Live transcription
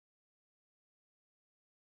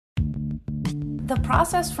The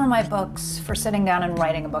process for my books, for sitting down and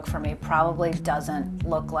writing a book for me, probably doesn't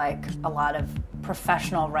look like a lot of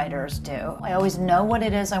professional writers do. I always know what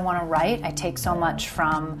it is I want to write. I take so much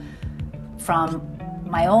from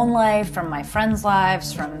my own life, from my friends'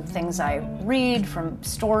 lives, from things I read, from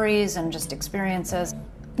stories and just experiences.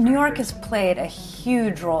 New York has played a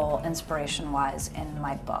huge role inspiration-wise in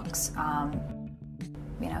my books.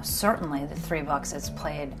 Certainly the 3 books, it's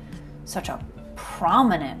played such a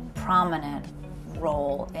prominent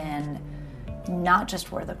role in not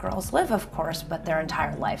just where the girls live, of course, but their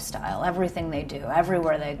entire lifestyle. Everything they do,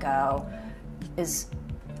 everywhere they go, is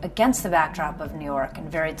against the backdrop of New York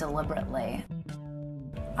and very deliberately.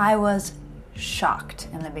 I was shocked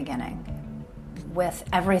in the beginning with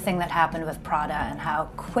everything that happened with Prada and how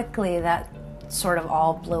quickly that sort of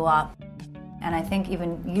all blew up. And I think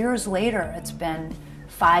even years later, it's been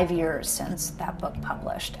 5 years since that book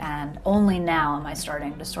published, and only now am I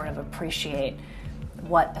starting to sort of appreciate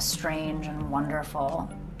what a strange and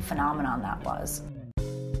wonderful phenomenon that was.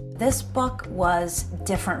 This book was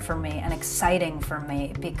different for me and exciting for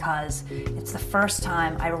me because it's the first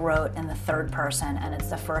time I wrote in the third person, and it's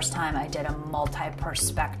the first time I did a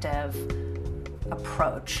multi-perspective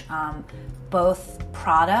approach. Both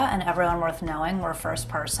Prada and Everyone Worth Knowing were first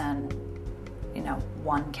person,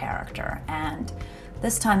 one character, and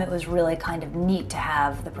this time it was really kind of neat to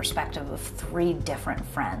have the perspective of 3 different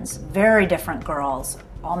friends, very different girls,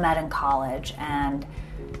 all met in college, and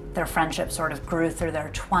their friendship sort of grew through their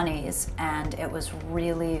 20s, and it was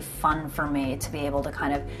really fun for me to be able to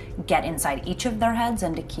kind of get inside each of their heads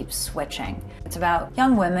and to keep switching. It's about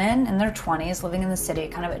young women in their 20s living in the city,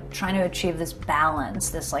 kind of trying to achieve this balance,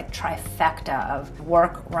 this like trifecta of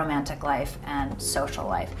work, romantic life, and social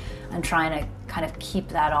life, and trying to kind of keep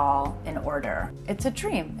that all in order. It's a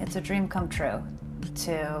dream come true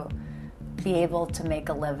to be able to make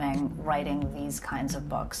a living writing these kinds of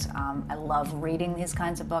books. I love reading these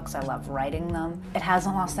kinds of books. I love writing them. It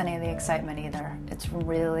hasn't lost any of the excitement either. It's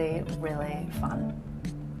really, really fun.